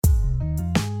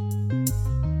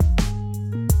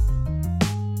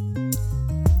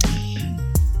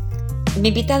Mi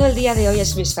invitado el día de hoy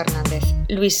es Luis Fernández.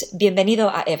 Luis,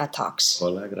 bienvenido a Eva Talks.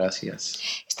 Hola, gracias.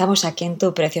 Estamos aquí en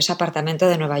tu precioso apartamento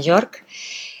de Nueva York.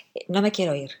 No me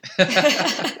quiero ir.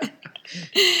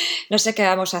 No sé qué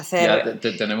vamos a hacer.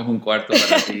 Ya tenemos un cuarto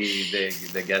para ti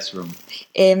de guest room.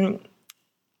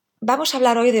 Vamos a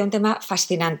hablar hoy de un tema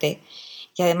fascinante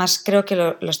y además creo que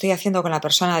lo estoy haciendo con la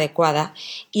persona adecuada,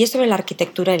 y es sobre la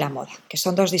arquitectura y la moda, que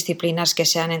son dos disciplinas que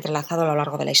se han entrelazado a lo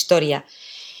largo de la historia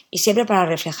y siempre para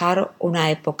reflejar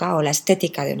una época o la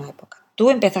estética de una época. Tú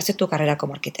empezaste tu carrera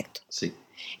como arquitecto. Sí.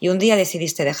 Y un día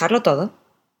decidiste dejarlo todo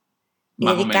y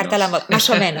más dedicarte a la moda. Más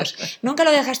o menos. Nunca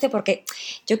lo dejaste porque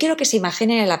yo quiero que se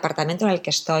imaginen el apartamento en el que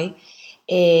estoy.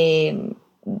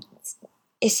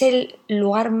 Es el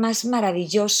lugar más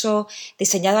maravilloso,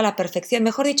 diseñado a la perfección.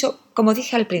 Mejor dicho, como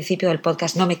dije al principio del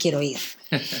podcast, no me quiero ir.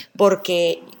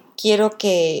 Porque quiero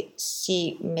que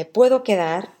si me puedo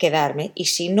quedar, quedarme, y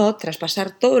si no,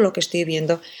 traspasar todo lo que estoy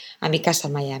viendo a mi casa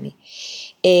en Miami.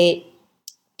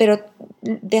 Pero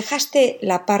dejaste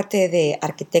la parte de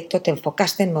arquitecto, te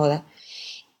enfocaste en moda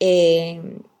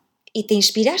y te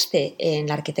inspiraste en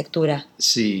la arquitectura.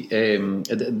 Sí,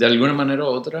 de alguna manera u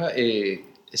otra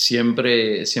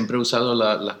siempre he usado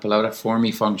las palabras form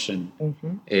y function,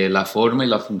 la forma y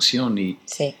la función. Y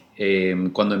sí.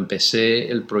 Cuando empecé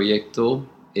el proyecto,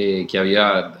 que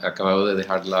había acabado de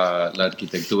dejar la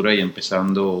arquitectura y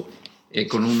empezando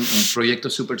con un proyecto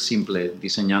súper simple,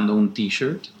 diseñando un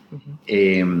t-shirt,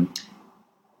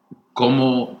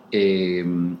 cómo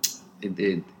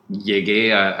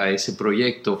llegué a ese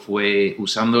proyecto fue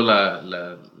usando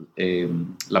la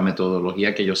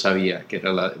metodología que yo sabía, que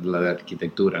era la de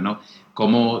arquitectura, ¿no?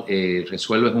 Cómo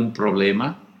resuelves un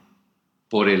problema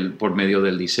por medio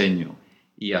del diseño.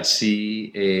 Y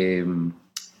así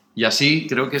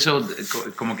creo que eso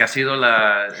como que ha sido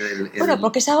Bueno,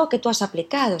 porque es algo que tú has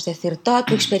aplicado, es decir, toda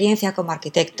tu experiencia como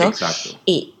arquitecto. Exacto.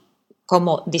 Y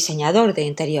como diseñador de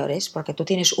interiores, porque tú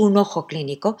tienes un ojo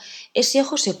clínico, ese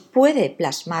ojo se puede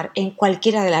plasmar en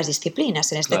cualquiera de las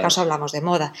disciplinas. En este caso hablamos de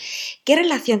moda. ¿Qué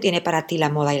relación tiene para ti la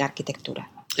moda y la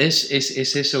arquitectura? Es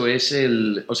eso,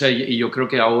 o sea, y yo creo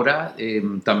que ahora,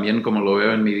 también como lo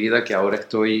veo en mi vida, que ahora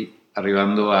estoy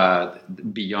arribando a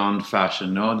beyond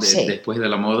fashion, ¿no? Sí. Después de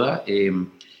la moda,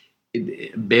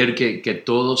 ver que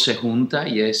todo se junta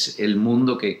y es el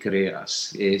mundo que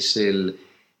creas,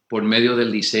 por medio del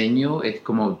diseño, es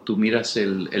como tú miras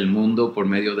el mundo por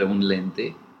medio de un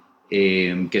lente,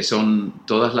 que son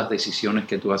todas las decisiones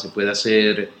que tú haces. Puede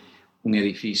ser un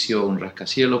edificio, un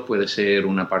rascacielos, puede ser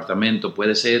un apartamento,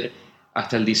 puede ser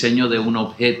hasta el diseño de un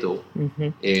objeto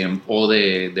o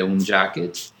de un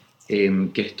jacket,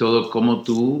 que es todo como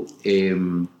tú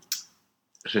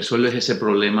resuelves ese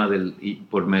problema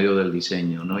por medio del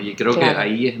diseño, ¿no? Y creo que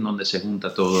ahí es donde se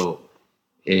junta todo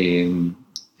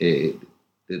de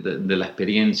la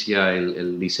experiencia,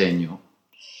 el diseño.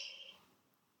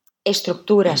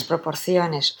 Estructuras,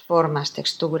 proporciones, formas,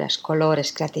 texturas,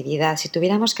 colores, creatividad. Si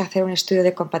tuviéramos que hacer un estudio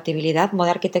de compatibilidad, moda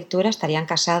y arquitectura, ¿estarían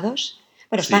casados?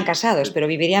 Bueno, están casados, pero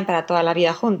vivirían para toda la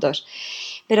vida juntos.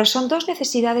 Pero son dos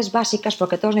necesidades básicas,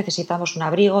 porque todos necesitamos un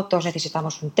abrigo, todos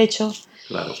necesitamos un techo.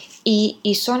 Claro.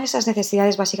 Y son esas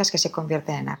necesidades básicas que se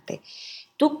convierten en arte.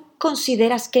 ¿Tú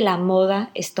consideras que la moda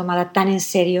es tomada tan en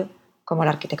serio como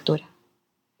la arquitectura?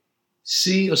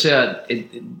 Sí, o sea,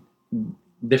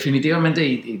 definitivamente,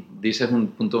 y dices un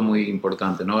punto muy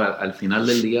importante, ¿no? Al final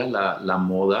del día, la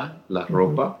moda, la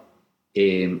ropa,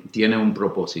 tiene un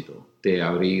propósito. Te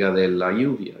abriga de la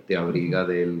lluvia, te abriga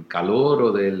del calor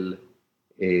o del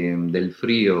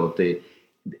frío.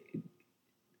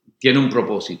 Tiene un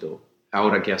propósito.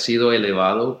 Ahora, que ha sido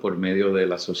elevado por medio de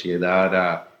la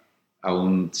sociedad a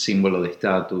un símbolo de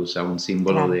estatus, a un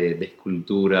símbolo de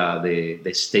escultura, de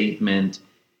statement,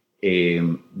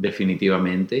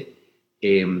 definitivamente.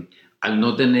 Al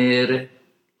no tener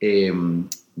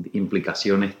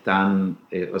implicaciones tan...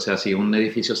 o sea, si un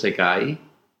edificio se cae,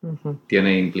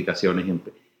 tiene implicaciones.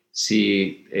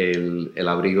 Si el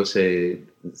abrigo se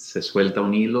suelta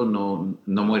un hilo, no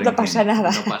muere. No pasa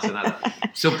nada. No pasa nada.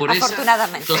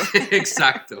 Afortunadamente.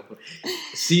 Exacto.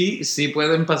 Sí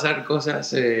pueden pasar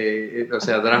cosas, o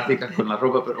sea, drásticas con la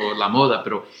ropa o la moda,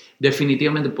 pero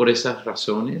definitivamente por esas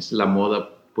razones la moda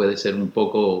puede ser un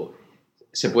poco...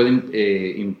 Se puede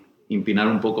empinar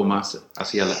un poco más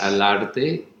hacia el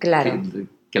arte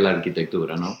que la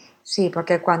arquitectura, ¿no? Sí,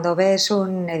 porque cuando ves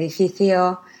un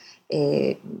edificio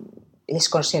es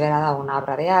considerada una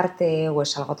obra de arte o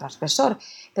es algo transgresor,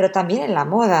 pero también en la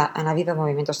moda han habido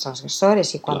movimientos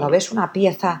transgresores, y cuando ves una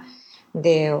pieza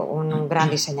de un gran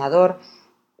diseñador,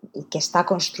 y que está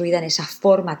construida en esa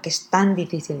forma que es tan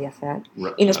difícil de hacer.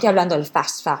 Y no estoy hablando del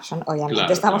fast fashion, obviamente,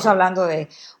 Claro, estamos claro. hablando de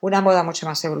una moda mucho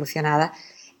más evolucionada,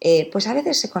 pues a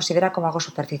veces se considera como algo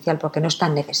superficial porque no es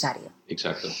tan necesario.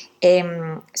 Exacto.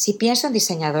 Si pienso en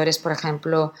diseñadores, por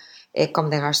ejemplo, Comme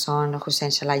des Garçons,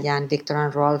 Hussein Chalayan, Viktor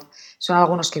and Rolf, son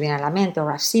algunos que vienen a la mente, o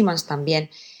Raf Simons también,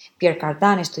 Pierre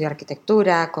Cardin estudió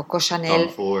arquitectura, Coco Chanel,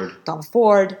 Tom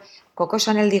Ford. Coco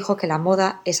Chanel dijo que la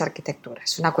moda es arquitectura,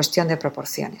 es una cuestión de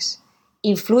proporciones.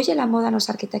 ¿Influye la moda en los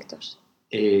arquitectos?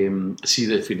 Sí,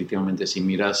 definitivamente. Si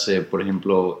miras, por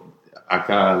ejemplo,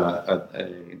 acá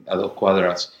a 2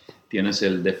 cuadras, tienes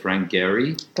el de Frank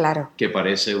Gehry, claro, que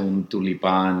parece un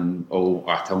tulipán o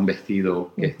hasta un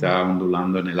vestido que está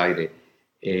ondulando en el aire.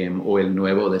 O el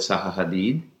nuevo de Zaha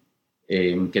Hadid,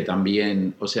 que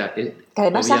también, o sea... que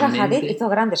además Zaha Hadid hizo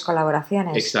grandes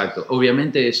colaboraciones. Exacto.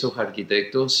 Obviamente esos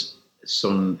arquitectos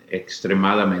son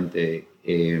extremadamente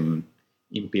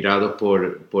inspirados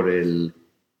por el...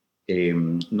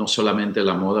 no solamente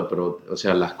la moda, pero o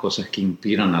sea, las cosas que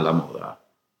inspiran a la moda.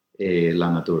 La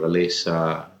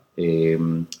naturaleza,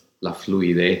 la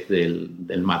fluidez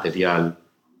del material.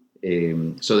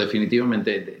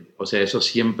 Definitivamente, o sea, eso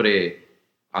siempre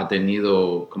ha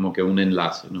tenido como que un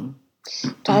enlace, ¿no?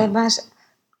 Tú además,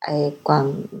 en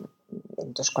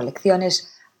tus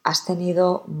colecciones has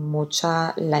tenido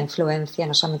mucha la influencia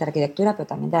no solamente de la arquitectura, pero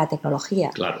también de la tecnología.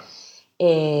 Claro.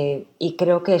 Y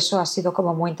creo que eso ha sido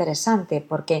como muy interesante,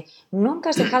 porque nunca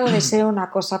has dejado de ser una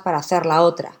cosa para hacer la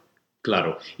otra.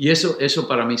 Claro, y eso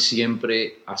para mí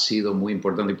siempre ha sido muy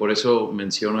importante, y por eso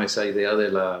menciono esa idea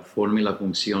de la forma y la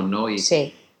función, ¿no? Y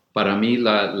sí. Para mí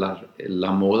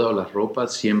la moda o la ropa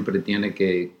siempre tiene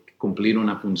que cumplir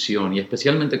una función, y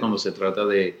especialmente cuando se trata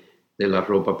de la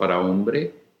ropa para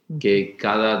hombre, que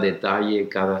cada detalle,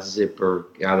 cada zipper,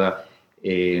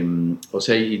 o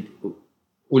sea, y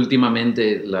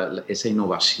últimamente esa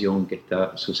innovación que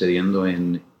está sucediendo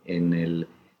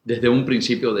desde un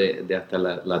principio de hasta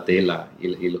la tela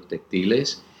y los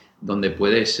textiles, donde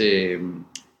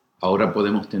ahora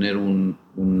podemos tener un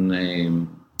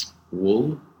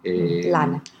wool,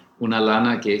 lana. Una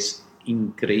lana que es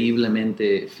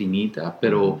increíblemente finita,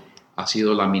 pero ha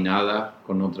sido laminada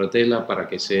con otra tela para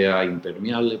que sea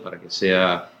impermeable, para que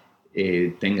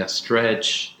tenga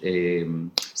stretch.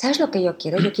 ¿Sabes lo que yo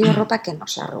quiero? Yo quiero ropa que no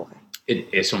se arrugue.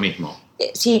 Eso mismo.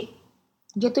 Si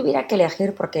yo tuviera que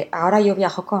elegir, porque ahora yo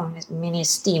viajo con mini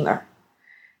steamer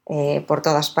por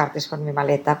todas partes con mi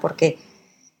maleta, porque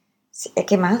he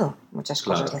quemado muchas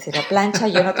cosas. Claro. Es decir, la plancha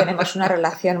y yo no tenemos una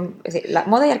relación... Es decir, la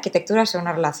moda y arquitectura son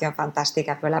una relación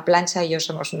fantástica, pero la plancha y yo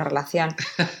somos una relación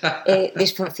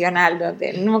disfuncional,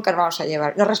 donde nunca nos vamos a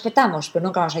llevar... Nos respetamos, pero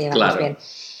nunca vamos a llevarnos bien.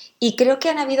 Y creo que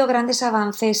han habido grandes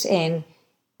avances en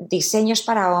diseños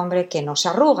para hombre que no se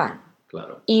arrugan.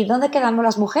 Claro. ¿Y dónde quedamos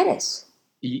las mujeres?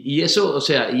 Y eso, o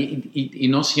sea, y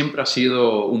no siempre ha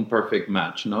sido un perfect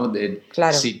match, ¿no?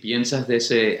 Claro. Si piensas de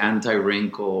ese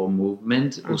anti-wrinkle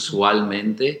movement,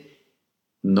 usualmente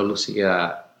no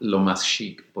lucía lo más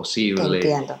chic posible.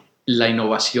 Te entiendo. La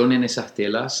innovación en esas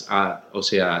telas, o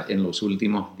sea, en los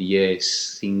últimos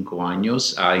 5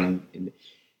 años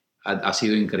ha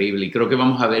sido increíble. Y creo que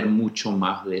vamos a ver mucho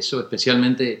más de eso,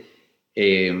 especialmente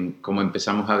como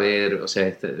empezamos a ver, o sea,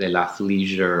 del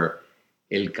athleisure,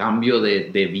 el cambio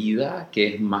de vida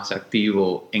que es más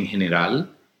activo en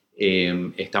general.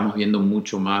 Estamos viendo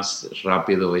mucho más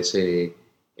rápido ese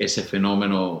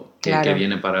fenómeno que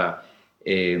viene para...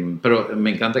 pero me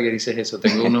encanta que dices eso.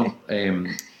 Tengo unos...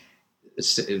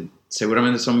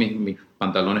 seguramente son mis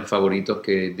pantalones favoritos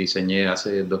que diseñé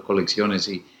hace 2 colecciones,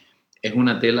 y es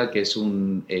una tela que es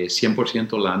un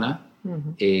 100% lana,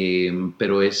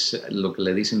 pero es lo que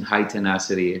le dicen high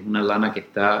tenacity. Es una lana que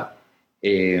está...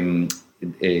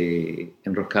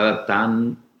 enroscada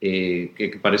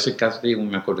que parece casi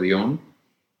un acordeón,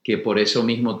 que por eso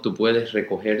mismo tú puedes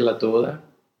recogerla toda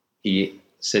y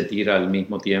se tira al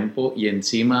mismo tiempo, y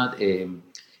encima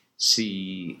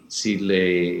si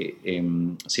le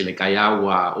cae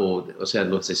agua o sea,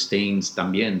 los stains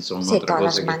también son otra cosa. Sí, todas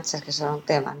las manchas que son un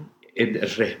tema, ¿no?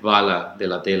 Resbala de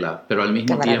la tela, pero al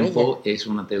mismo tiempo es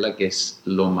una tela que es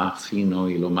lo más fino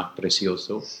y lo más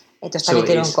precioso. Entonces también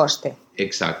tiene un coste.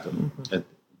 Exacto.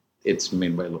 It's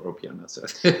made by L'European.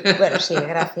 Bueno, sí,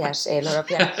 gracias,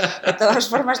 L'European. De todas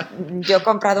formas, yo he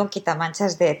comprado un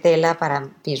quitamanchas de tela para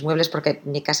mis muebles, porque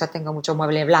en mi casa tengo mucho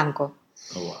mueble blanco.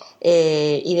 Oh, wow.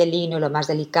 Y de lino, lo más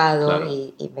delicado. Claro.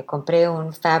 Y me compré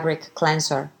un fabric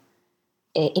cleanser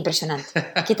impresionante.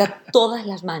 Quita todas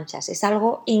las manchas. Es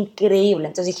algo increíble.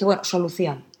 Entonces dije, bueno,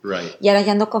 solución. Right. Y ahora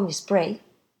ya ando con mi spray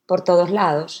por todos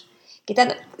lados.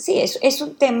 Quitando. Sí, es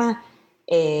un tema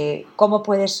cómo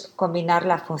puedes combinar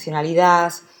la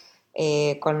funcionalidad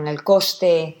con el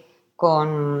coste,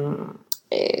 con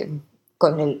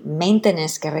el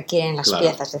maintenance que requieren las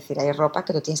piezas. Es decir, hay ropa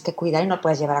que tú tienes que cuidar y no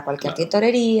puedes llevar a cualquier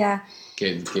tintorería.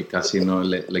 Que casi no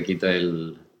le quita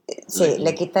el... Sí,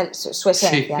 le quita su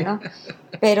esencia, sí. ¿no?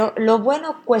 Pero lo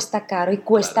bueno cuesta caro y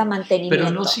cuesta mantenimiento.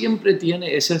 Pero no siempre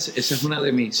tiene... Esa es una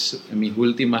de mis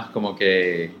últimas como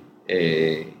que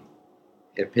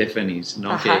epiphanies,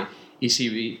 ¿no? Y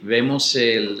si vemos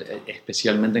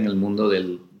especialmente en el mundo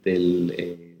del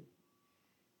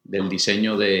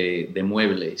diseño de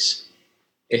muebles,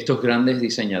 estos grandes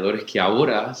diseñadores que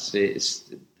ahora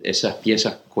esas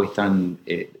piezas cuestan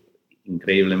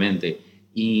increíblemente,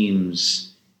 Eames,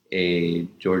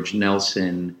 George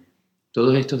Nelson,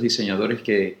 todos estos diseñadores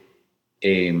que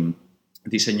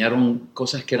diseñaron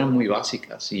cosas que eran muy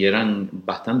básicas y eran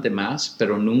bastante más,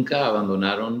 pero nunca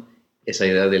abandonaron esa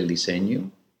idea del diseño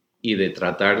y de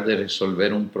tratar de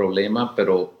resolver un problema,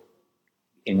 pero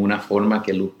en una forma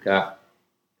que luzca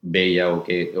bella o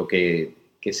que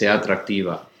sea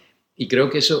atractiva. Y creo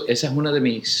que esa es una de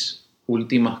mis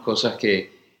últimas cosas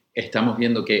que estamos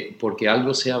viendo, que porque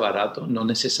algo sea barato no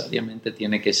necesariamente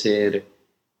tiene que ser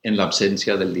en la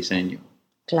ausencia del diseño.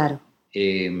 Claro.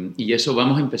 Y eso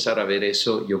vamos a empezar a ver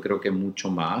eso, yo creo que mucho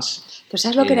más. Pues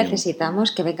 ¿sabes lo que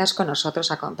necesitamos? Que vengas con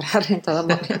nosotros a comprar en todo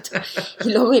momento y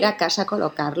luego ir a casa a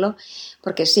colocarlo,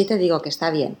 porque sí te digo que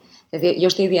está bien. Es decir, yo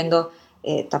estoy viendo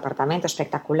tu apartamento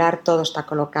espectacular, todo está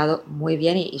colocado muy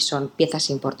bien y son piezas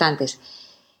importantes.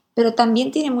 Pero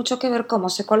también tiene mucho que ver cómo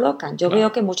se colocan. Yo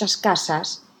veo que muchas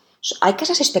casas, hay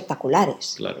casas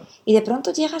espectaculares. Claro. Y de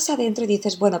pronto llegas adentro y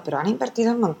dices, bueno, pero han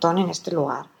invertido un montón en este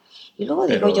lugar. Y luego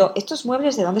digo yo, ¿estos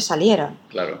muebles de dónde salieron?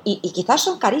 Claro. Y quizás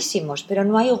son carísimos, pero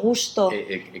no hay gusto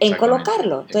en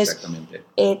colocarlo. Entonces,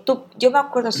 yo me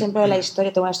acuerdo siempre de la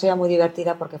historia, tengo una historia muy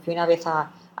divertida porque fui una vez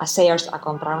a Sears a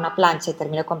comprar una plancha y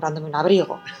terminé comprándome un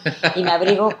abrigo. Y mi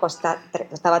abrigo costaba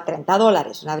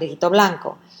 $30, un abriguito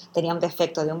blanco. Tenía un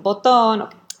defecto de un botón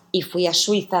y fui a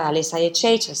Suiza, al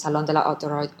SIHH, el salón de la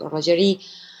horlogería,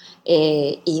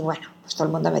 y bueno, pues todo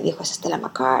el mundo me dijo, es Stella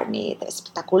McCartney,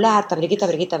 espectacular, tu abriguito,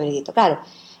 abriguito, abriguito. Claro,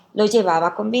 lo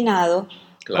llevaba combinado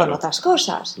con otras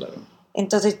cosas. Claro.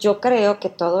 Entonces yo creo que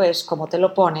todo es cómo te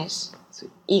lo pones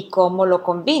y cómo lo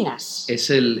combinas. Es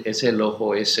el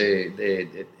ojo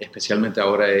ese, especialmente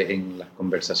ahora en las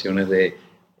conversaciones de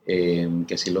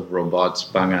que si los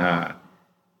robots van a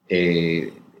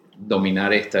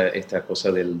dominar esta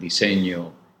cosa del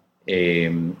diseño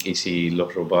y si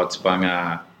los robots van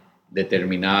a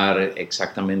determinar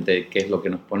exactamente qué es lo que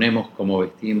nos ponemos, cómo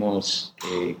vestimos,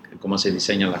 cómo se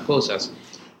diseñan las cosas.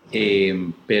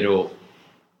 Pero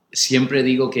siempre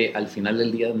digo que al final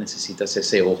del día necesitas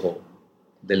ese ojo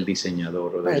del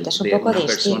diseñador o de una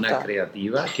persona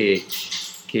creativa que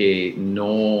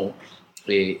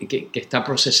está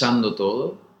procesando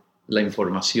todo, la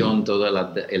información, todo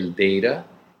el data,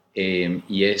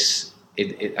 y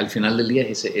al final del día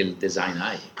es el design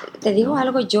eye. Te digo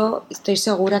algo, yo estoy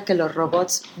segura que los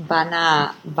robots van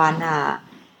a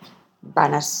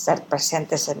ser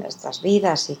presentes en nuestras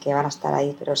vidas y que van a estar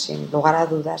ahí, pero sin lugar a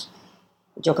dudas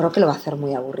yo creo que lo va a hacer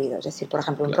muy aburrido. Es decir, por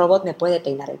ejemplo, un robot me puede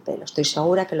peinar el pelo, estoy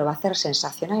segura que lo va a hacer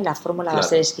sensacional y la fórmula va a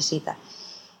ser exquisita,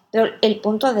 pero el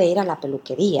punto de ir a la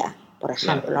peluquería, por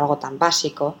ejemplo, algo tan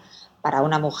básico para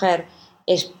una mujer,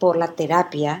 es por la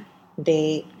terapia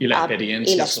y la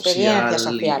experiencia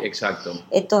social. Exacto.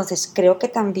 Entonces, creo que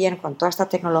también con toda esta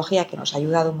tecnología que nos ha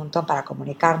ayudado un montón para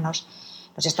comunicarnos,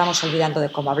 nos estamos olvidando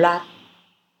de cómo hablar.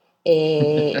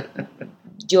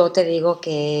 Yo te digo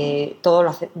que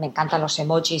me encantan los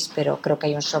emojis, pero creo que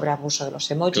hay un sobreabuso de los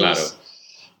emojis.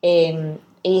 Claro.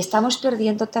 Y estamos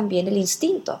perdiendo también el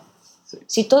instinto. Sí.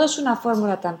 Si todo es una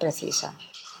fórmula tan precisa,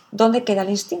 ¿dónde queda el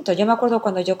instinto? Yo me acuerdo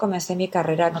cuando yo comencé mi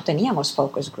carrera no teníamos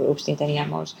focus groups ni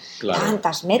teníamos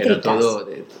tantas métricas.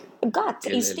 Gut,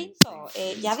 instinto.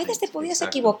 Y a veces te podías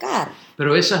equivocar.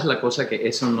 Pero esa es la cosa, que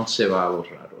eso no se va a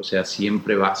borrar. O sea,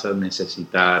 siempre vas a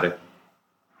necesitar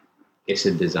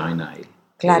ese design eye.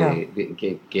 Claro.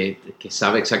 Que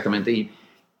sabe exactamente. Y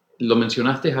lo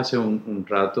mencionaste hace un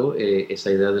rato,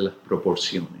 esa idea de las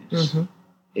proporciones. Uh-huh.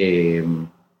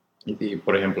 Y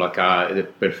por ejemplo, acá,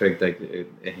 perfecto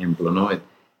ejemplo, ¿no?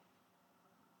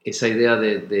 Esa idea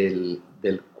de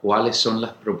cuáles son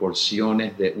las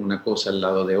proporciones de una cosa al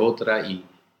lado de otra y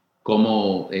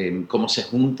cómo se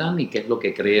juntan y qué es lo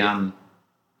que crean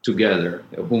together,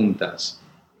 juntas.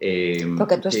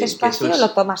 Porque tú este espacio lo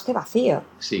tomaste vacío.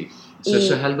 Sí,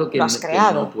 eso es algo que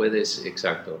no puedes,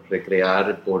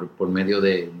 recrear por medio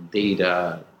de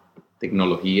data,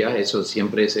 tecnología. Eso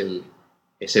siempre es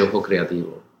ese ojo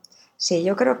creativo. Sí,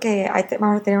 yo creo que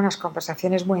vamos a tener unas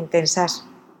conversaciones muy intensas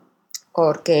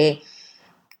porque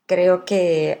creo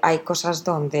que hay cosas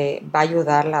donde va a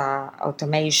ayudar la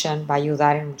automation, va a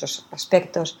ayudar en muchos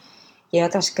aspectos y en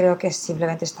otras creo que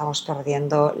simplemente estamos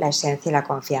perdiendo la esencia y la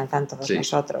confianza en todos Sí,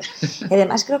 nosotros. Y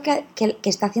además creo que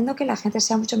está haciendo que la gente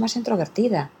sea mucho más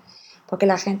introvertida, porque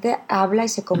la gente habla y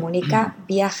se comunica,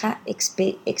 viaja,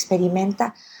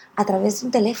 experimenta a través de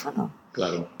un teléfono.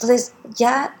 claro, Entonces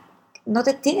ya no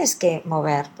te tienes que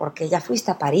mover porque ya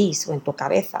fuiste a París o en tu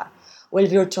cabeza. O el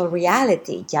virtual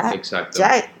reality, exacto,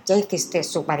 ya hiciste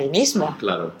submarinismo.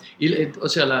 claro. Y, o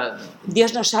sea,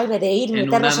 Dios nos salve de ir y en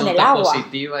una meternos en el nota agua.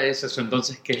 positiva es eso,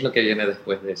 entonces, ¿qué es lo que viene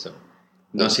después de eso?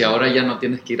 No, Y- si ahora ya no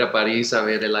tienes que ir a París a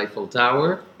ver el Eiffel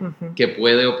Tower, Ujú. que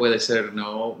puede o puede ser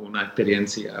no una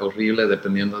experiencia horrible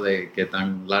dependiendo de qué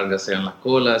tan largas sean las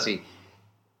colas, y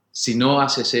si no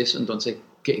haces eso, entonces,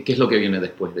 ¿qué es lo que viene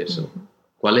después de eso? Ujú.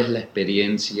 ¿Cuál es la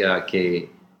experiencia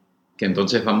que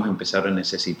entonces vamos a empezar a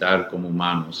necesitar como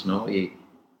humanos, ¿no? Y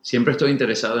siempre estoy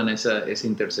interesado en esa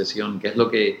intersección, qué es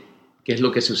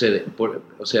lo que sucede.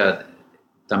 O sea,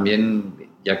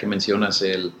 también, ya que mencionas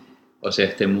o sea,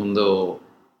 este mundo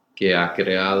que ha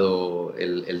creado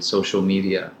el social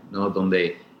media, ¿no?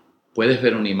 Donde puedes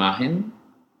ver una imagen,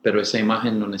 pero esa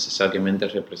imagen no necesariamente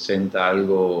representa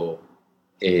algo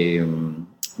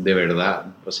de verdad.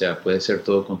 O sea, puede ser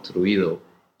todo construido.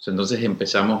 Entonces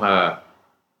empezamos a,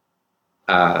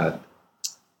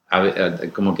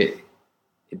 como que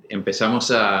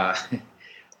empezamos a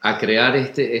crear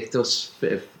estos...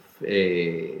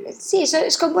 Sí, eso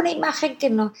es como una imagen que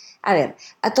no... A ver,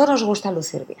 a todos nos gusta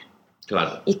lucir bien.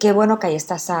 claro, Y qué bueno que hay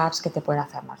estas apps que te pueden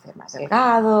hacer más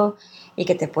delgado y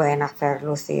que te pueden hacer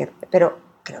lucir. Pero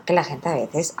creo que la gente a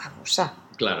veces abusa.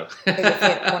 claro. Es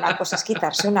decir, una cosa es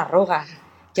quitarse una arruga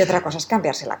y otra cosa es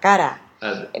cambiarse la cara.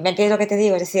 Ah, ¿Me entiendes lo que te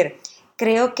digo? Es decir,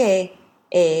 creo que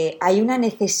hay una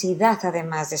necesidad,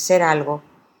 además de ser algo,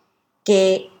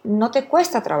 que no te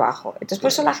cuesta trabajo. Entonces, por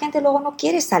eso claro, la gente luego no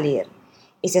quiere salir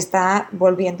y se está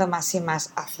volviendo más y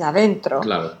más hacia adentro,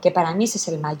 claro. que para mí ese es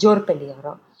el mayor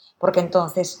peligro, porque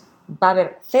entonces va a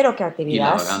haber cero Y la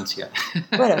creatividad. vagancia.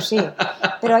 Bueno, sí,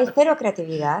 pero hay cero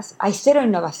creatividad, hay cero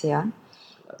innovación.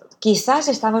 Quizás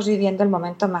estamos viviendo el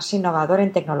momento más innovador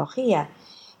en tecnología,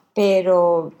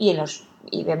 pero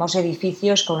y vemos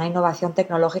edificios con una innovación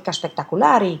tecnológica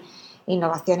espectacular y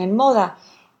innovación en moda,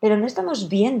 pero no estamos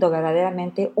viendo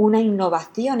verdaderamente una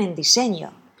innovación en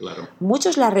diseño. Claro, Mucho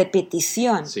es la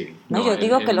repetición, sí. ¿no? No, Yo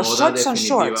digo que en los moda shorts son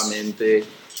shorts. definitivamente,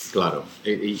 claro.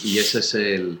 Y ese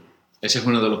es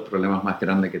uno de los problemas más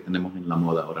grandes que tenemos en la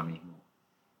moda ahora mismo,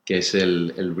 que es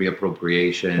el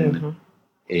reappropriation. Uh-huh.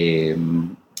 eh,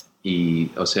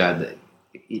 o sea,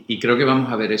 y creo que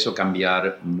vamos a ver eso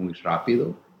cambiar muy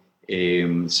rápido.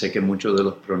 Sé que muchos de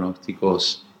los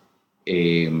pronósticos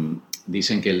eh,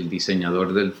 dicen que el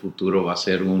diseñador del futuro va a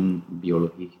ser un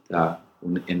biologista,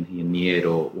 un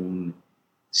ingeniero, un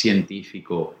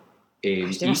científico.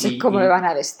 Pues yo no sé cómo me van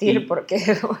a vestir Y, porque...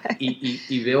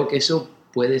 y veo que eso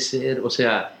puede ser, o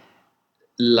sea,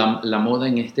 la moda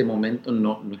en este momento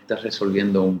no está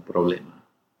resolviendo un problema.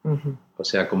 Uh-huh. O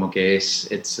sea, como que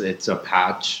it's a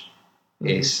patch,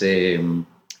 Uh-huh.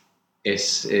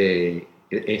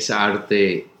 es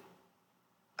arte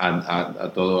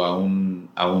a todo,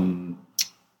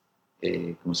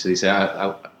 ¿cómo se dice?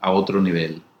 A otro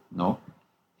nivel, ¿no?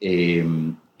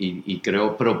 Y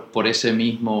creo, pero por ese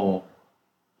mismo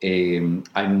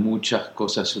hay muchas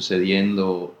cosas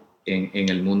sucediendo en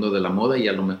el mundo de la moda y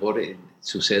a lo mejor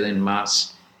suceden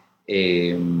más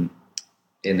en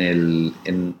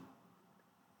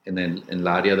en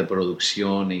la área de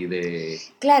producción y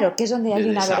Claro, que es donde hay de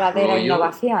una verdadera desarrollo.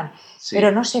 innovación. Sí,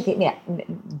 Pero no sé, mira,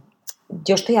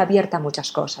 yo estoy abierta a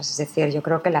muchas cosas. Es decir, yo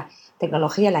creo que la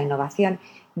tecnología, la innovación,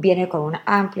 viene con un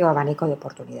amplio abanico de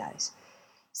oportunidades.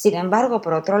 Sin embargo,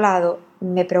 por otro lado,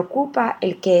 me preocupa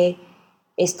el que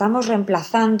estamos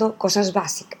reemplazando cosas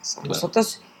básicas. A claro.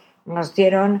 nosotros nos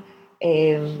dieron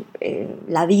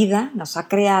la vida, nos ha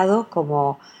creado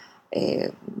como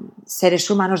seres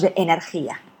humanos de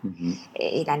energía. Uh-huh.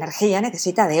 Y la energía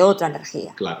necesita de otra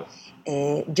energía. Claro.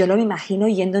 Yo no me imagino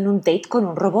yendo en un date con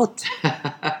un robot.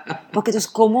 Porque entonces,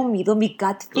 ¿cómo mido mi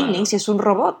gut feeling Claro. si es un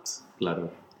robot?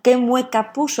 Claro. ¿Qué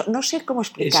mueca puso? No sé cómo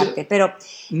explicarte, pero...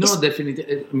 No,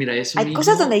 definitivamente. Mira, hay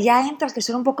cosas donde ya entras que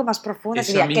son un poco más profundas.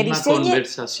 Esa Mira, que misma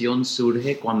conversación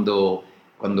surge cuando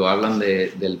hablan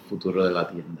del futuro de la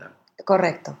tienda.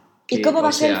 Correcto. ¿Y cómo va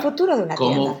a ser el futuro de una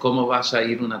tienda? ¿Cómo vas a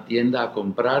ir a una tienda a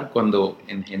comprar cuando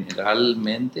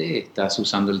generalmente estás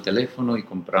usando el teléfono y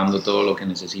comprando todo lo que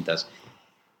necesitas?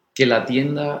 Que la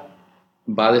tienda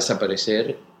va a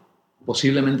desaparecer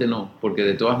Posiblemente no, porque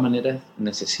de todas maneras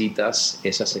necesitas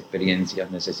esas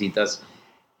experiencias, necesitas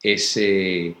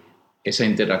ese, esa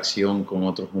interacción con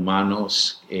otros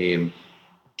humanos,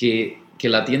 que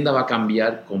la tienda va a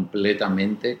cambiar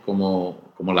completamente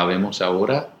como la vemos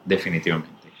ahora,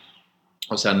 definitivamente.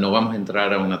 O sea, no vamos a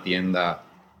entrar a una tienda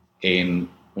en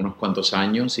unos cuantos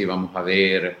años y vamos a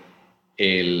ver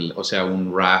o sea,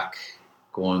 un rack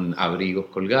con abrigos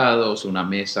colgados, una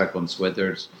mesa con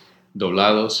suéteres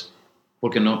doblados,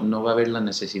 porque no va a haber la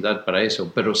necesidad para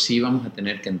eso, pero sí vamos a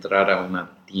tener que entrar a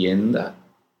una tienda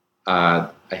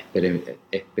a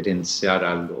experienciar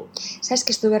algo. ¿Sabes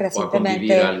que o a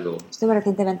convivir algo. Estuve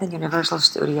recientemente en Universal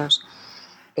Studios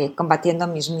combatiendo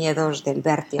mis miedos del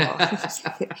vértigo? Es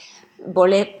decir,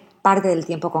 volé parte del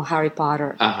tiempo con Harry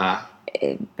Potter. Ajá.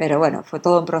 Pero bueno, fue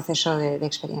todo un proceso de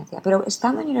experiencia. Pero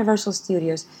estando en Universal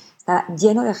Studios, está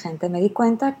lleno de gente, me di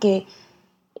cuenta que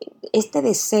este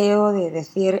deseo de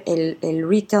decir el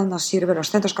retail no sirve, los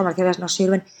centros comerciales no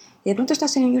sirven, y de pronto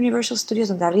estás en un Universal Studios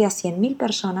donde habría 100.000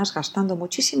 personas gastando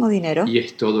muchísimo dinero. Y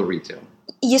es todo retail.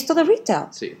 Y es todo retail.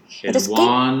 Sí. El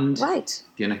wand,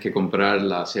 tienes que comprar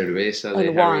la cerveza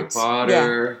de Harry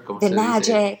Potter. Yeah. The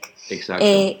Magic. Exacto.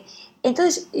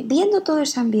 Entonces, viendo todo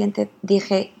ese ambiente,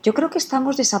 dije, yo creo que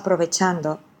estamos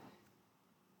desaprovechando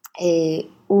y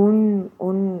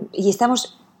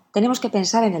tenemos que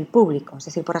pensar en el público. Es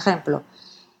decir, por ejemplo,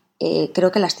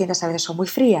 creo que las tiendas a veces son muy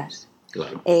frías.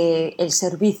 Claro. El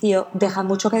servicio deja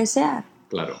mucho que desear.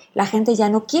 Claro. La gente ya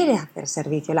no quiere hacer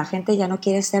servicio, la gente ya no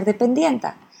quiere ser dependiente.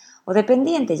 O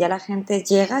dependiente, ya la gente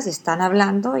llega y están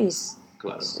hablando y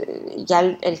claro. ya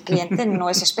el cliente no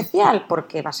es especial,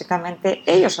 porque básicamente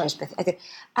ellos son especiales. Es decir,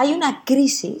 hay una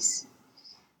crisis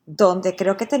donde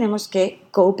creo que tenemos que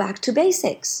go back to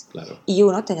basics. Claro. Y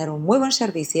uno, tener un muy buen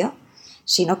servicio.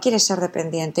 Si no quieres ser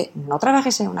dependiente, no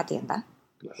trabajes en una tienda.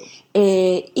 Claro.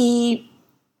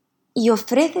 Y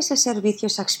ofrece ese servicio,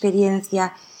 esa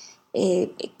experiencia,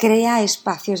 crea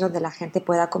espacios donde la gente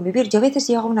pueda convivir. Yo a veces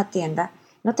llego a una tienda,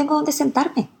 no tengo dónde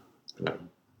sentarme. Claro.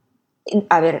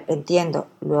 A ver, entiendo,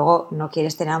 luego no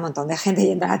quieres tener a un montón de gente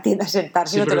yendo a la tienda a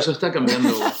sentarse. Sí, pero eso está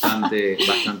cambiando bastante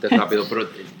rápido, pero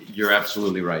you're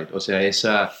absolutely right. O sea,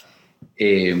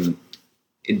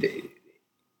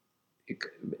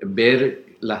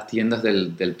 ver las tiendas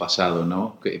del pasado,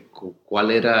 ¿no?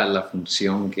 ¿Cuál era la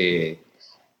función que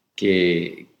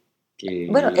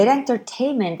bueno, era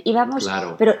entertainment, íbamos,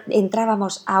 claro. Pero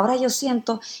entrábamos. Ahora yo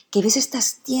siento que ves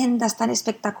estas tiendas tan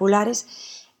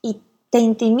espectaculares y te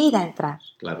intimida entrar.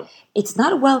 Claro. It's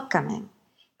not welcoming.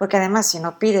 Porque además, si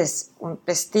no pides un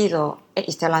vestido,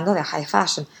 y estoy hablando de high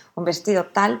fashion, un vestido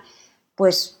tal,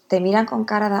 pues te miran con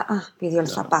cara de, pidió el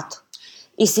zapato.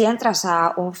 Y si entras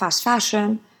a un fast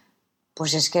fashion,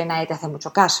 pues es que nadie te hace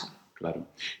mucho caso. Claro.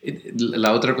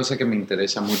 La otra cosa que me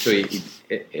interesa mucho, y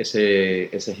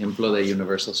ese ejemplo de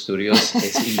Universal Studios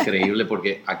es increíble,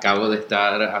 porque acabo de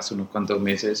estar hace unos cuantos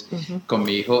meses con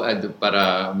mi hijo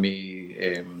para mi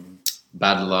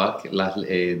bad luck,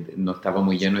 no estaba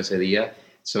muy lleno ese día.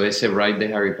 So ese ride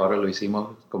de Harry Potter lo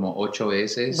hicimos como 8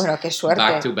 veces. Bueno, qué suerte.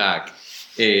 Back to back.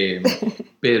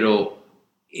 Pero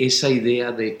esa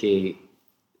idea de que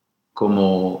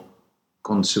como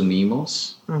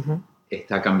consumimos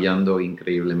está cambiando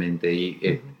increíblemente.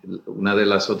 Y una de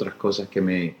las otras cosas que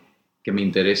me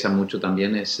interesa mucho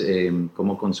también es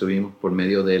cómo consumimos por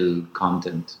medio del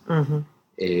content.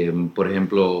 Por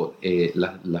ejemplo,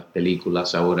 las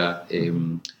películas ahora.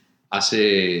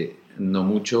 Hace no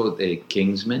mucho de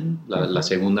Kingsman, la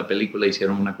segunda película,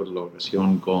 hicieron una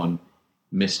colaboración con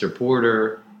Mr.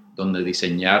 Porter, donde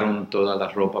diseñaron toda la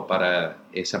ropa para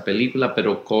esa película,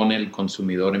 pero con el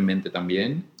consumidor en mente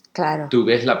también. Claro. Tú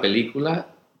ves la película,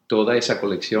 toda esa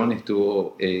colección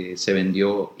se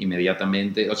vendió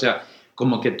inmediatamente. O sea,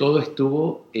 como que todo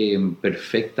estuvo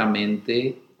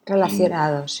perfectamente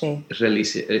relacionado, sí.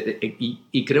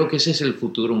 Y creo que ese es el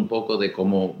futuro un poco de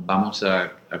cómo vamos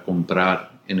a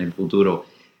comprar en el futuro,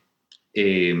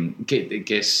 que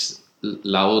es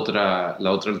la otra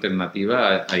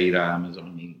alternativa a ir a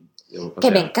Amazon.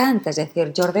 Me encanta, es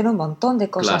decir, yo ordeno un montón de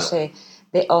cosas claro.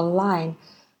 de online,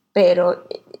 pero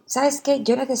 ¿sabes qué?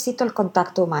 Yo necesito el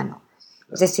contacto humano.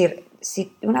 Claro. Es decir,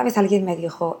 si una vez alguien me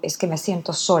dijo, es que me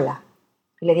siento sola,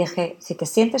 y le dije, si te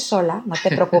sientes sola, no te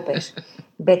preocupes,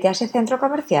 vete a ese centro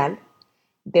comercial,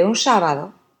 ve un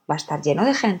sábado, va a estar lleno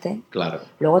de gente, claro.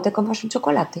 Luego te compras un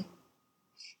chocolate,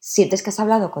 sientes que has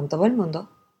hablado con todo el mundo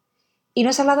y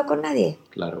no has hablado con nadie,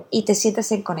 claro. Y te sientes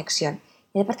en conexión.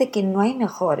 Y aparte que no hay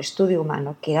mejor estudio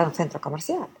humano que ir a un centro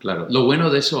comercial. Claro, lo bueno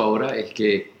de eso ahora es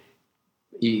que,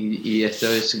 y esto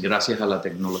es gracias a la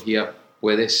tecnología,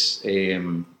 puedes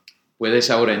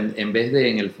puedes ahora, en vez de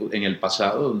en el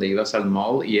pasado, donde ibas al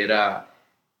mall y era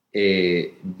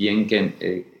bien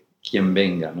quien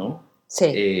venga, ¿no?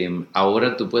 Sí,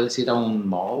 Ahora tú puedes ir a un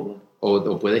mall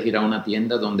o puedes ir a una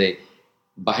tienda donde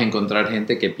vas a encontrar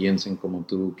gente que piensen como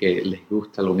tú, que les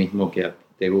gusta lo mismo que a ti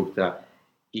te gusta.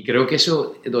 Y creo que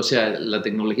eso, o sea, la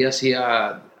tecnología sí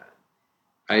ha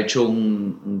hecho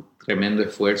un tremendo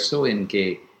esfuerzo en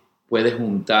que puedes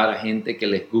juntar a gente que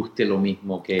les guste lo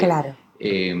mismo que, claro,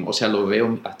 o sea, lo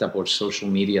veo hasta por social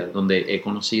media, donde he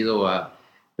conocido a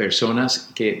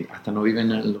personas que hasta no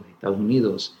viven en los Estados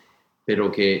Unidos,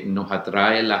 pero que nos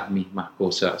atrae las mismas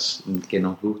cosas, que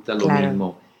nos gusta lo claro.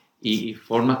 mismo, y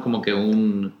formas como que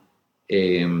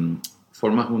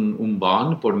formas un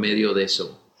bond por medio de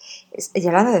eso. Y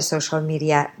hablando de social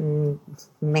media,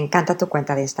 me encanta tu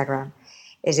cuenta de Instagram.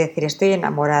 Es decir, estoy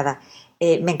enamorada.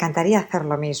 Me encantaría hacer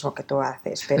lo mismo que tú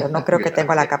haces, pero no creo que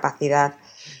tengo la Gracias. capacidad.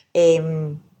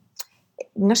 Em,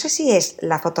 no sé si es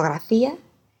la fotografía,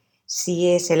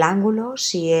 si es el ángulo,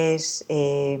 si es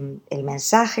el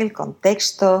mensaje, el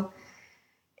contexto.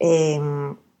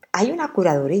 Hay una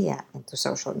curaduría en tu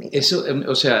social media. Eso,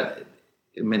 o sea,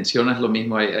 mencionas lo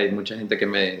mismo, hay mucha gente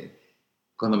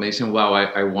cuando me dicen, wow,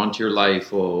 I want your life,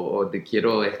 o te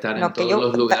quiero estar en No, todos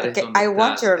los lugares que donde I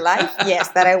want estás. your life,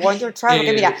 yes, that I want your travel.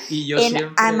 Que mira, Y yo en siempre,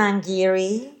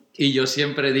 Amangiri y yo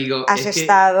siempre digo, has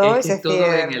estado, es es que todo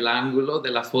en decir, el ángulo de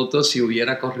la foto, si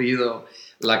hubiera corrido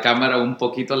la cámara un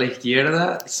poquito a la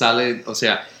izquierda, sale, o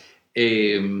sea,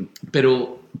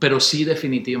 pero sí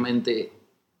definitivamente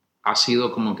ha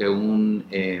sido como que un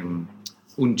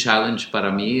challenge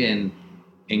para mí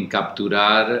en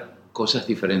capturar cosas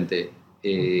diferentes.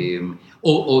 Eh,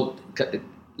 o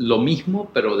lo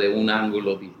mismo, pero de un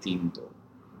ángulo distinto.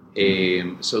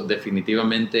 So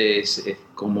definitivamente es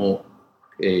como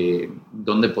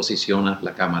dónde posicionas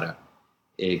la cámara,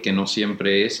 que no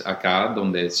siempre es acá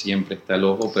donde siempre está el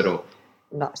ojo, pero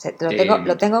no,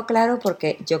 lo eh, tengo claro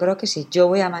porque yo creo que si yo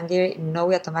voy a Amangiri no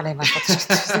voy a tomar las mismas fotos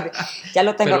que tú. Ya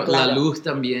lo tengo pero la claro. luz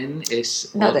también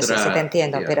es No, sí te otra,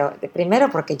 entiendo, yeah. pero primero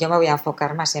porque yo me voy a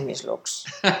enfocar más en mis looks.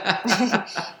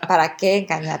 ¿Para qué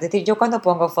engañar? Es decir, yo cuando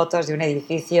pongo fotos de un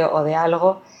edificio o de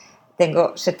algo,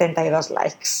 tengo 72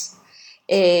 likes.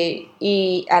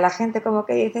 Y a la gente como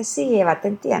que dice, sí, Eva, te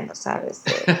entiendo, ¿sabes?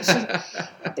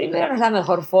 Primero no es la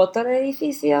mejor foto del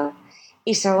edificio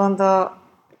y segundo,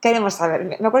 queremos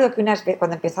saber. Me acuerdo que unas veces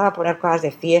cuando empezaba a poner cosas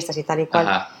de fiestas y tal y cual,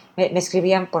 Ajá. me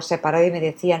escribían por separado y me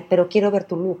decían, pero quiero ver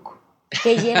tu look.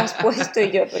 ¿Qué llevas puesto?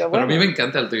 Y yo, pero Pero a mí bueno, me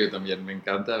encanta el tuyo también, me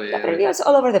encanta la pero ver. es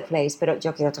all over the place, pero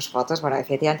yo quiero tus fotos. Bueno,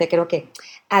 definitivamente creo que,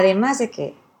 además de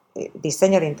que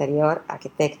diseño de interior,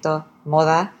 arquitecto,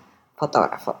 moda,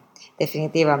 fotógrafo,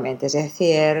 definitivamente. Es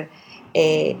decir,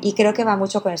 y creo que va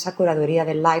mucho con esa curaduría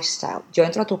del lifestyle. Yo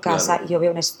entro a tu casa Claro. y yo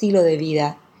veo un estilo de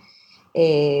vida.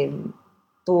 eh,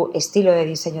 Tu estilo de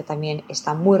diseño también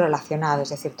está muy relacionado, es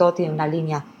decir, todo tiene una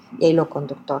línea y hilo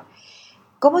conductor.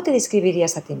 ¿Cómo te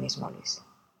describirías a ti mismo, Luis?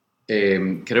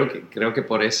 Creo que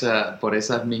por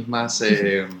esas mismas,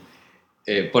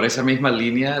 por esa misma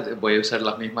línea voy a usar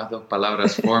las mismas dos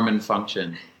palabras, form and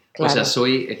function. O sea, Claro,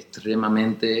 soy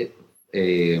extremadamente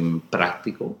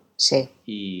práctico sí,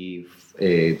 y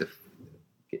eh,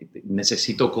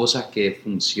 necesito cosas que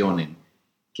funcionen,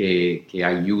 que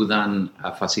ayudan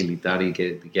a facilitar y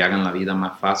que hagan la vida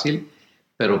más fácil,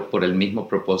 pero por el mismo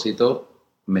propósito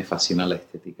me fascina la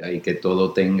estética y que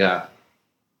todo tenga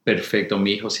perfecto.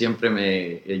 Mi hijo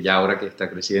siempre ya ahora que está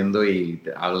creciendo y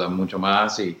habla mucho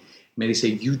más y me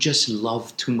dice, you just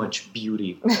love too much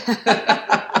beauty.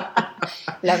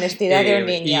 la honestidad de un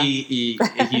niño.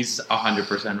 He's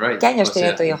 100% right. ¿Qué años O tiene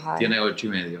sea, tu hijo? tiene 8 y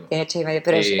medio. Tiene 8 y medio,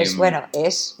 pero es Eh, bueno,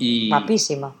 es y,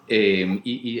 guapísimo.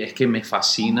 y es que me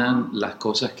fascinan las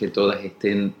cosas que todas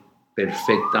estén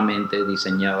perfectamente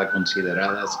diseñadas,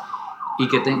 consideradas y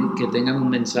que tengan un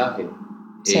mensaje.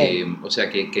 Sí. O sea,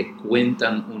 que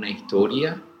cuentan una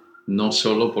historia, no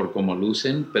solo por cómo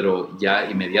lucen, pero ya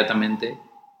inmediatamente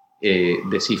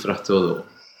descifras todo.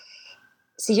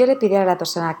 Si yo le pidiera a la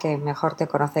persona que mejor te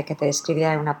conoce que te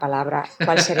describiera en una palabra,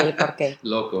 ¿cuál sería y por qué?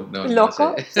 Loco, no, no sé.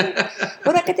 ¿Loco? Sí.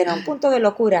 Bueno, que tiene un punto de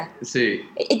locura. Sí,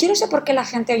 Yo no sé por qué la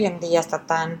gente hoy en día está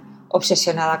tan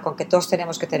obsesionada con que todos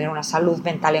tenemos que tener una salud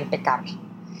mental impecable.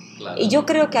 Y claro. yo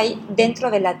creo que hay, dentro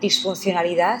de la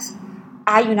disfuncionalidad,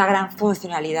 hay una gran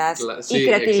funcionalidad y Sí,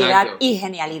 creatividad exacto, y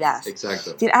genialidad. Es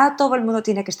exacto. decir, ahora todo el mundo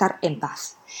tiene que estar en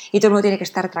paz y todo el mundo tiene que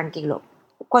estar tranquilo.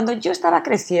 Cuando yo estaba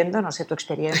creciendo, no sé tu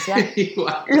experiencia,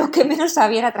 Igual. lo que menos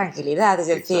había era tranquilidad, es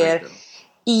decir, Exacto.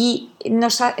 y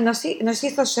nos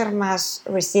hizo ser más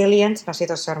resilient, nos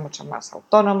hizo ser mucho más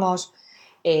autónomos,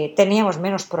 teníamos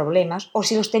menos problemas, o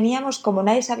si los teníamos, como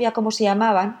nadie sabía cómo se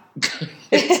llamaban,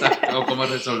 Exacto, o cómo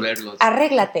resolverlos.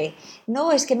 arréglate.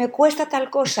 No, es que me cuesta tal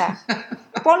cosa.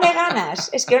 Ponle ganas,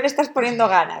 es que no le estás poniendo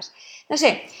ganas. No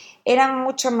sé, era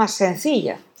mucho más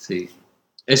sencillo. Sí,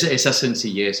 esa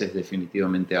sencillez es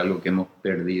definitivamente algo que hemos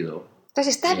perdido.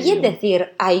 Entonces está bien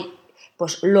decir, ay,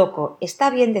 pues loco, está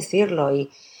bien decirlo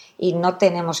y no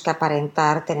tenemos que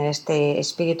aparentar tener este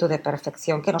espíritu de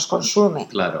perfección que nos consume.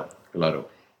 Claro.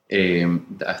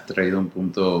 Has traído un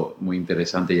punto muy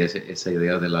interesante y es esa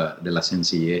idea de la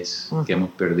sencillez que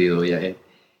hemos perdido.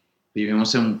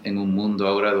 Vivimos en un mundo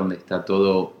ahora donde está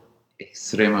todo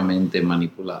extremadamente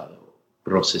manipulado,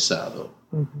 procesado.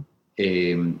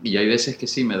 Y hay veces que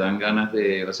sí, me dan ganas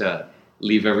de,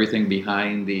 leave everything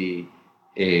behind y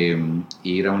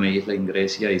ir a una isla en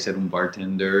Grecia y ser un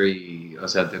bartender y,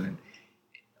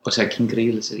 qué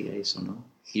increíble sería eso, ¿no?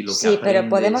 Y lo que sí, pero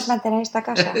 ¿podemos mantener esta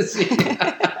casa? Sí.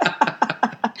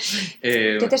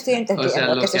 Yo te estoy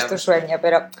entendiendo que ese es tu sueño,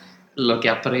 pero... Lo que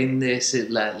aprendes es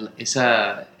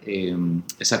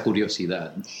esa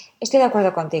curiosidad. Estoy de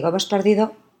acuerdo contigo, hemos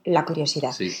perdido la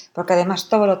curiosidad, sí. Porque además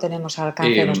todo lo tenemos al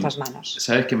alcance de nuestras manos.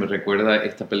 ¿Sabes qué me recuerda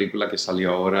esta película que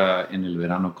salió ahora en el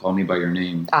verano, Call Me By Your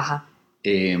Name? Ajá.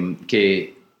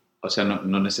 Que,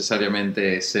 no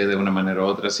necesariamente sé de una manera u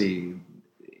otra si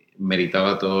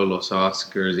meritaba todos los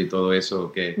Oscars y todo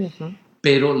eso,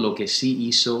 pero lo que sí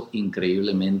hizo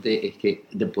increíblemente es que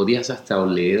te podías hasta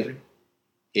oler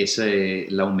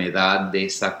la humedad de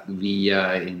esa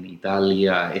villa en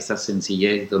Italia, esa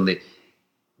sencillez donde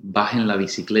vas en la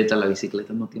bicicleta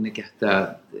no tiene que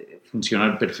hasta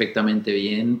funcionar perfectamente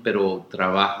bien, pero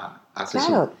trabaja.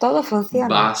 Claro, todo funciona.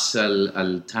 Vas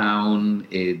al town,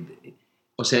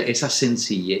 esa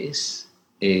sencillez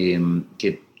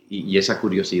y esa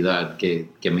curiosidad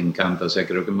que me encanta,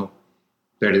 creo que hemos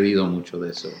perdido mucho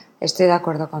de eso. Estoy de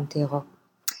acuerdo contigo.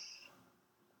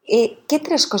 ¿Qué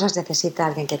 3 cosas necesita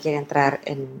alguien que quiere entrar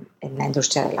en la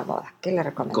industria de la moda? ¿Qué le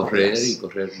recomendarías?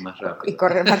 Correr más rápido. Y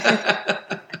correr más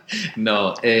rápido.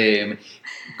 No,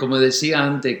 como decía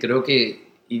antes, creo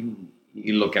que,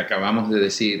 y lo que acabamos de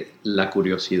decir, la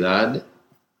curiosidad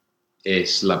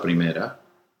es la primera.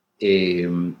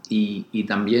 Y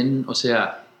también,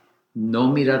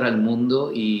 no mirar al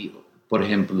mundo y, por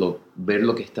ejemplo, ver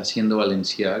lo que está haciendo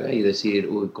Balenciaga y decir,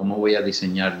 uy, ¿cómo voy a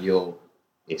diseñar yo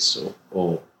eso?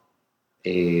 O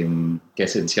que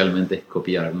esencialmente es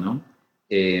copiar, ¿no?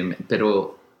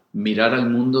 Pero mirar al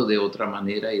mundo de otra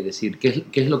manera y decir, ¿qué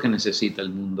es lo que necesita el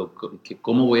mundo?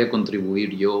 ¿Cómo voy a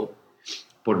contribuir yo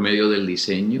por medio del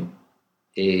diseño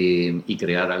y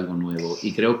crear algo nuevo?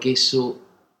 Y creo que eso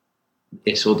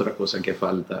es otra cosa que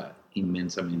falta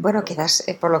inmensamente. Bueno, quizás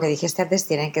por lo que dijiste antes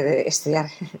tienen que estudiar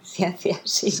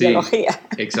ciencias y biología.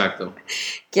 Exacto.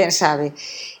 ¿Quién sabe?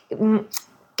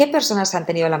 ¿Qué personas han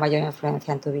tenido la mayor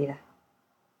influencia en tu vida?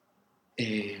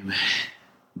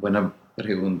 Buena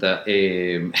pregunta.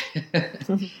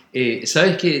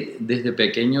 Sabes que desde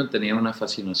pequeño tenía una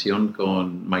fascinación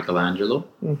con Michelangelo.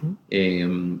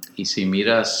 Y si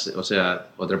miras,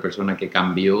 otra persona que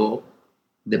cambió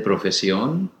de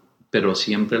profesión, pero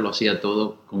siempre lo hacía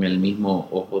todo con el mismo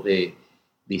ojo de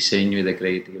diseño y de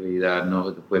creatividad,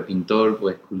 ¿no? Fue pintor,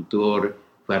 fue escultor,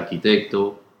 fue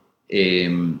arquitecto.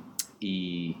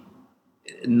 Y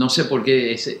no sé por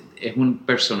qué es un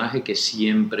personaje que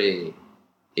siempre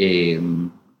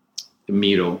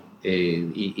miro.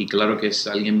 Y claro que es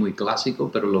alguien muy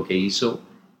clásico, pero lo que hizo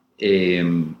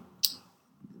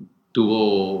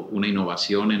tuvo una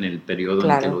innovación en el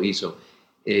periodo en que lo hizo.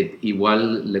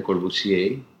 Igual Le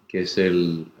Corbusier, que es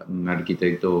un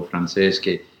arquitecto francés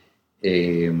que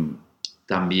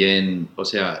también,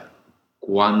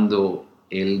 cuando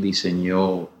él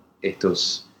diseñó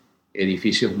estos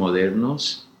edificios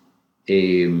modernos,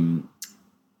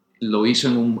 lo hizo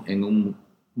en un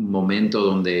momento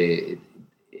donde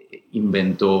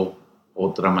inventó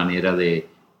otra manera de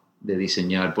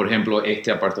diseñar. Por ejemplo,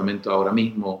 este apartamento ahora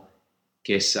mismo,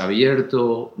 que es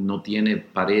abierto, no tiene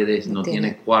paredes, no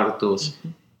tiene cuartos,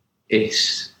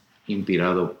 es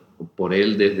inspirado por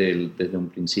él desde un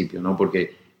principio, ¿no?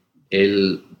 Porque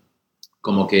él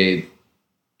como que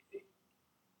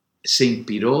se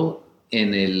inspiró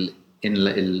en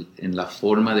la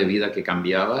forma de vida que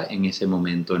cambiaba en ese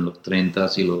momento, en los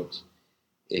 30s y los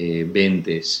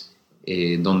 20s,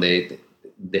 donde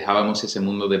dejábamos ese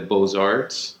mundo de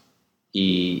Beaux-Arts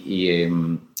y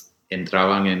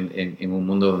entraban en un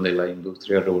mundo donde la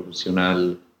industria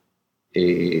revolucional,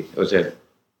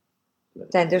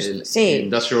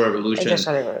 Industrial Revolution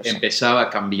empezaba,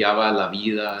 cambiaba la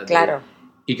vida. Claro.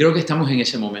 Y creo que estamos en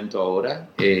ese momento ahora.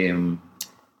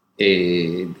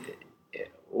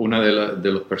 uno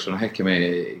de los personajes que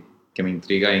me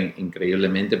intriga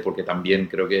increíblemente, porque también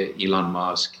creo que Elon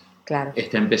Musk Claro.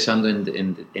 está empezando a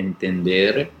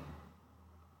entender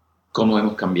cómo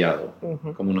hemos cambiado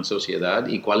como una sociedad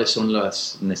y cuáles son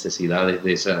las necesidades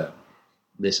de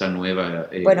esa nueva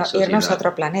Bueno, sociedad. irnos a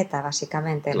otro planeta,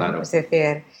 básicamente, ¿no? Claro. Es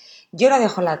decir, yo no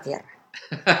dejo la Tierra.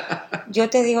 Yo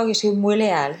te digo que soy muy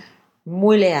leal,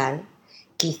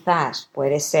 quizás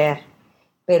puede ser,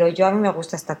 pero yo a mí me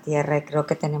gusta esta Tierra y creo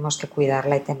que tenemos que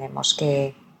cuidarla y tenemos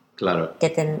Claro.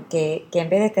 que en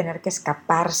vez de tener que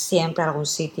escapar siempre a algún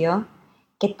sitio,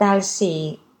 ¿qué tal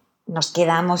si nos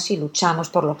quedamos y luchamos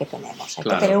por lo que tenemos? Hay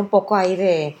Claro. que tener un poco ahí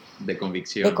de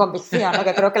convicción. De convicción, ¿no?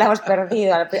 Que creo que la hemos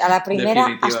perdido. A la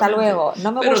primera, hasta luego.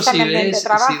 No me gusta el ambiente de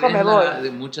trabajo, me voy.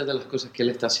 Muchas de las cosas que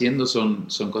él está haciendo son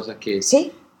cosas que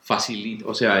 ¿Sí? facilitan,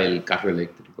 o sea, el carro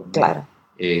eléctrico, ¿no? Claro.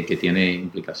 Que tiene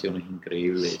implicaciones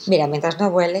increíbles. Mira, mientras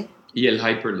no vuele, y el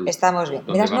Hyperloop. Estamos bien.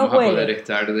 Donde Mientras vamos no vuele. a poder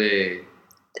estar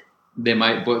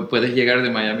puedes llegar de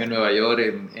Miami a Nueva York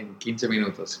en 15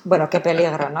 minutos. Bueno, qué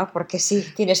peligro, ¿no? Porque si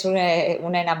tienes un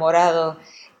enamorado.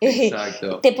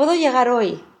 Exacto. Te puedo llegar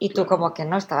hoy. Y tú como que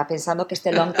no, estaba pensando que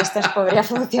este long distance podría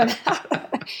funcionar.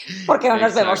 Porque no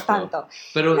nos vemos tanto.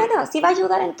 Pero, no, sí va a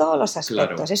ayudar en todos los aspectos.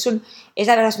 Claro.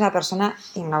 La verdad es una persona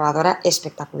innovadora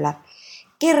espectacular.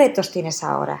 ¿Qué retos tienes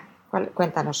ahora?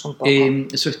 Cuéntanos un poco.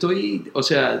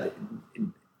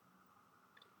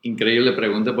 Increíble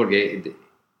pregunta porque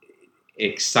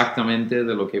exactamente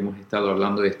de lo que hemos estado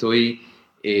hablando. Estoy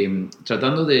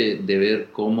tratando de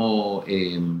ver cómo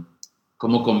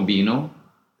combino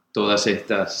todas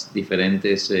estas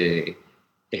diferentes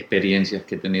experiencias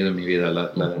que he tenido en mi vida,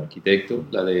 la de arquitecto,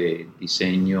 la de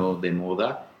diseño de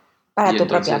moda. Para tu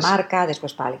propia marca,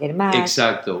 después para alguien más.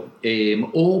 Exacto.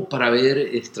 O para ver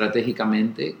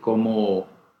estratégicamente cómo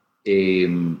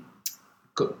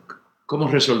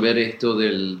resolver esto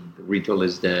del retail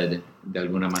is dead de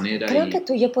alguna manera. Creo que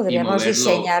tú y yo podríamos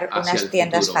diseñar unas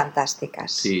tiendas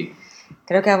fantásticas. Sí.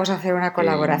 Creo que vamos a hacer una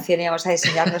colaboración y vamos a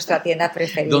diseñar nuestra tienda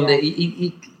preferida.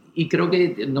 Y creo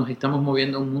que nos estamos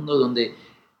moviendo a un mundo donde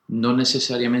no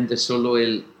necesariamente solo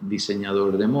el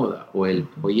diseñador de moda o el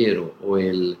joyero o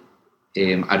el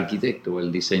arquitecto o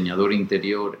el diseñador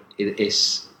interior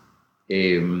es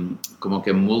como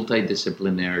que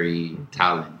multidisciplinary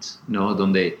talent, ¿no?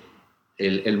 Donde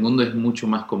el mundo es mucho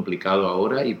más complicado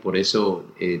ahora y por eso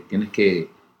tienes que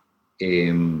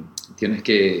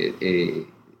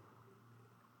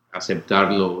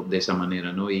aceptarlo de esa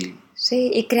manera, ¿no?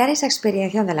 Sí, y crear esa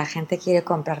experiencia donde la gente quiere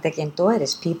comprarte quien tú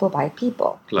eres, people by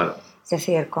people. Claro. Es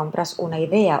decir, compras una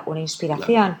idea, una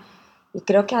inspiración, claro. Y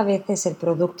creo que a veces el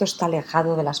producto está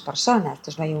alejado de las personas,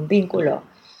 entonces no hay un vínculo.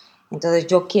 Entonces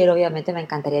yo obviamente me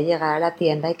encantaría llegar a la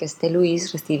tienda y que esté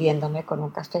Luis recibiéndome con un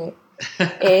café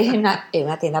en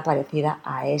una tienda parecida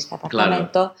a este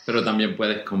apartamento. Claro, pero también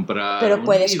puedes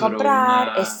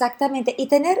comprar exactamente, y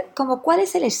tener como cuál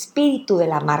es el espíritu de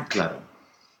la marca. Claro.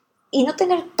 Y no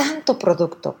tener tanto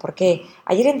producto, porque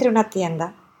ayer entré a una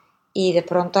tienda y de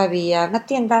pronto había una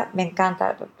tienda, me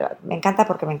encanta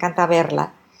porque me encanta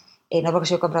verla, no porque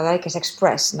soy compradora, que es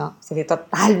Express, ¿no? Es decir,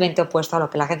 totalmente opuesto a lo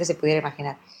que la gente se pudiera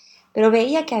imaginar. Pero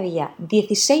veía que había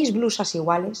 16 blusas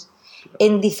iguales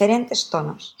en diferentes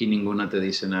tonos. Y ninguna te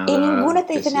dice nada.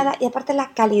 Y aparte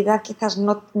la calidad quizás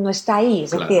no está ahí.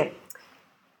 Es decir,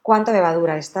 ¿cuánto me va a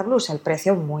durar esta blusa? El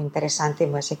precio muy interesante y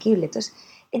muy asequible. Entonces,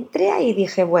 entré ahí y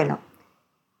dije, bueno,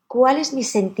 ¿cuál es mi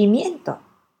sentimiento?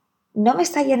 No me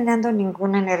está llenando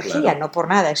ninguna energía, claro. No por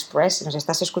nada, Express, si nos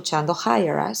estás escuchando,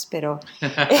 hire us, pero...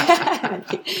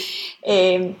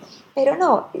 pero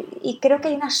no, y creo que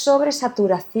hay una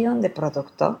sobresaturación de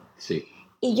producto. Sí.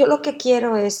 Y yo lo que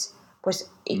quiero es,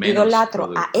 pues,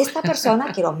 idolatro a esta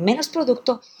persona, quiero menos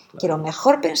producto, claro. Quiero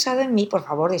mejor pensado en mí, por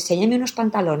favor, diséñame unos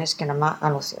pantalones que no me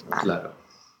hagan lucir mal. Claro.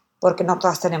 Porque no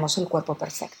todas tenemos el cuerpo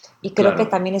perfecto. Y creo que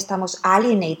también estamos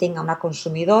alienating a una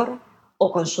consumidor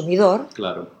o consumidor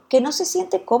que no se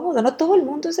siente cómodo. No todo el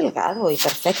mundo es delgado y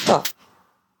perfecto.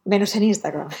 Menos en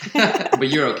Instagram. But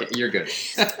you're okay, you're good.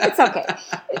 It's okay.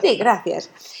 Sí, gracias.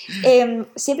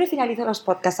 Siempre finalizo los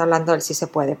podcasts hablando del sí se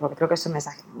puede, porque creo que es un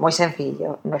mensaje muy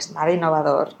sencillo, no es nada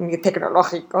innovador ni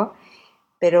tecnológico,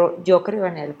 pero yo creo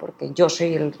en él porque yo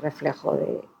soy el reflejo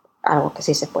de algo que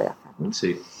sí se puede hacer, ¿no?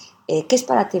 Sí. ¿Qué es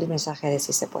para ti el mensaje de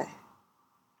sí se puede?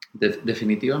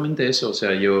 Definitivamente eso, o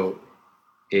sea, yo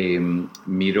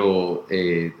miro,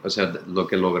 o sea, lo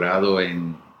que he logrado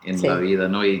en la vida,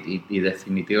 ¿no? Y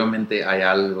definitivamente hay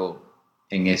algo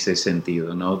en ese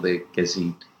sentido, ¿no? De que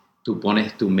si tú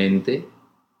pones tu mente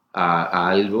a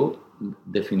algo,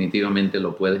 definitivamente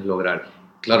lo puedes lograr.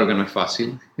 Claro que no es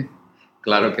fácil,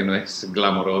 claro que no es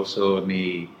glamoroso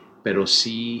ni pero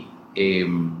sí,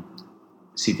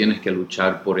 sí tienes que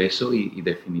luchar por eso y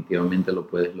definitivamente lo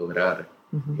puedes lograr.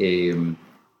 Ujú.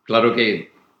 Claro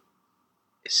que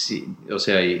sí, o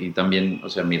sea, y también, o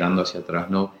sea, mirando hacia atrás,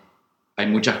 ¿no? Hay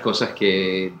muchas cosas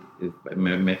que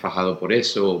me he fajado por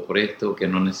eso o por esto, que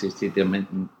no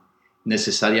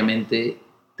necesariamente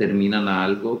terminan a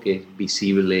algo que es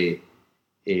visible,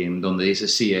 donde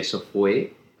dices, sí, eso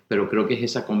fue, pero creo que es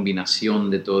esa combinación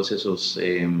de todos esos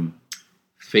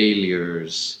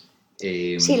failures.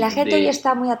 Sí, la gente hoy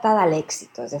está muy atada al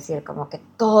éxito, es decir, como que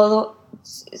todo,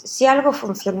 si algo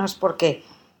funciona es porque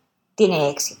tiene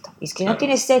éxito. Y es que no Claro,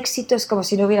 tienes éxito es como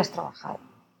si no hubieras trabajado.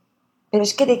 Pero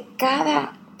es que de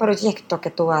cada proyecto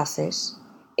que tú haces,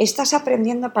 estás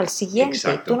aprendiendo para el siguiente. Tú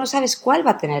exacto. no sabes cuál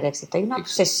va a tener éxito. Hay una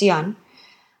obsesión,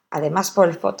 además por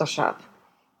el Photoshop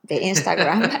de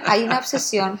Instagram, hay una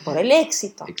obsesión por el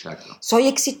éxito. Exacto. Soy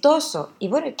exitoso. Y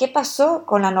bueno, ¿qué pasó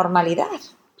con la normalidad?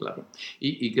 Claro.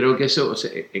 Y creo que eso, o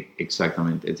sea,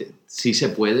 exactamente, sí se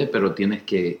puede, pero tienes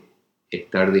que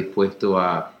estar dispuesto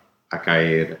a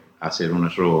caer, a hacer un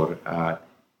error,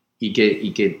 y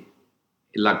que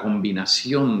la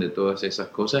combinación de todas esas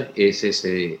cosas es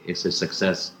ese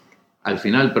success al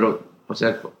final, pero, o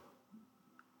sea,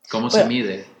 ¿cómo se Bueno,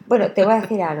 mide? bueno, te voy a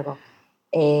decir algo.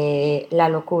 La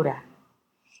locura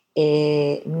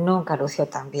nunca lució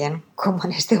tan bien como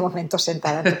en este momento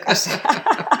sentada en tu casa.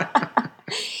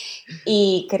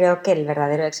 Y creo que el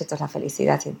verdadero éxito es la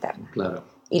felicidad interna. Claro,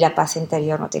 Y la paz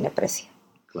interior no tiene precio.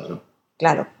 claro.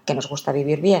 Claro, que nos gusta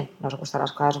vivir bien, nos gustan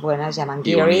las cosas buenas, llaman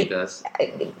Y Geary, bonitas.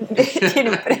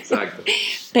 tiene un precio. Exacto.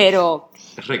 Pero,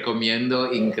 Recomiendo a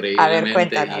ver, increíblemente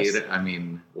cuéntanos. ir, I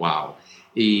mean, wow.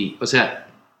 Y, o sea,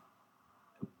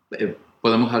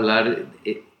 podemos hablar,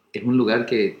 es un lugar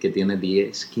que tiene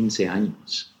 10, 15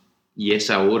 años y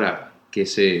es ahora que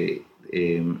ese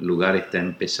lugar está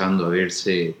empezando a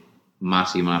verse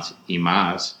más y más y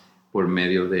más por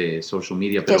medio de social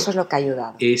media, Que pero eso es lo que ha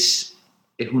ayudado. es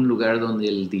un lugar donde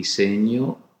el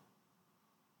diseño,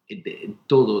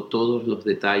 todos los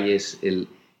detalles,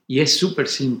 y es súper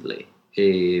simple.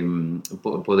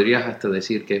 Podrías hasta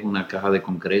decir que es una caja de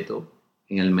concreto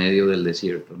en el medio del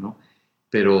desierto, ¿no?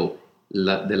 Pero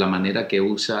de la manera que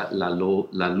usa la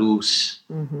luz,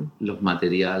 los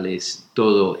materiales,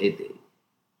 todo,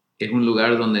 es un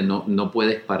lugar donde no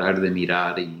puedes parar de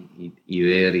mirar y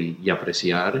ver y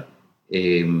apreciar.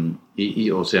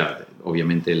 O sea,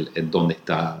 obviamente dónde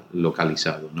está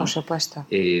localizado, ¿no? Por supuesto.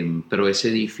 Pero ese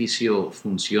edificio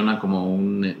funciona como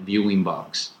un viewing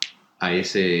box a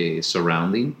ese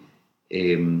surrounding.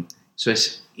 Eso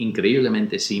es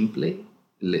increíblemente simple.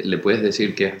 Le puedes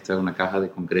decir que es hasta una caja de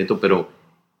concreto, pero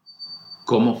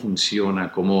cómo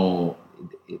funciona,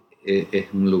 es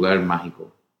un lugar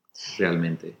mágico,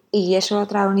 realmente. Y es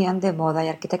otra unión de moda y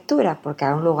arquitectura, porque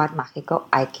a un lugar mágico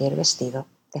hay que ir vestido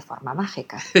de forma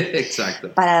mágica.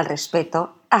 Exacto. Para el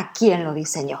respeto a quien lo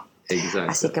diseñó.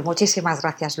 Exacto. Así que muchísimas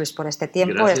gracias, Luis, por este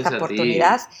tiempo, por Gracias esta a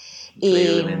oportunidad. ti.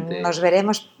 Y nos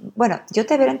veremos. Bueno, yo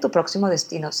te veré en tu próximo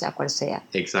destino, sea cual sea.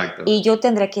 Exacto. Y yo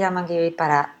tendré que ir a Manguillo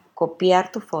para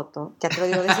copiar tu foto, ya te lo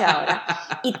digo desde ahora,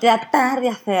 y tratar de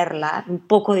hacerla un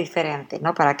poco diferente,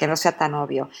 ¿no? Para que no sea tan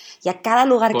obvio. Y a cada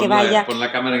lugar que vaya... Pon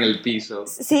la cámara en el piso.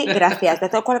 Sí, gracias. De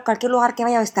todo, cualquier lugar que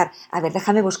vaya va a estar. A ver,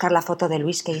 déjame buscar la foto de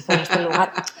Luis que hizo en este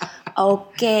lugar.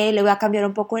 Ok, le voy a cambiar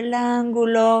un poco el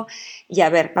ángulo. Y a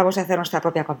ver, vamos a hacer nuestra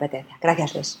propia competencia.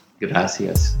 Gracias, Luis.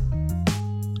 Gracias.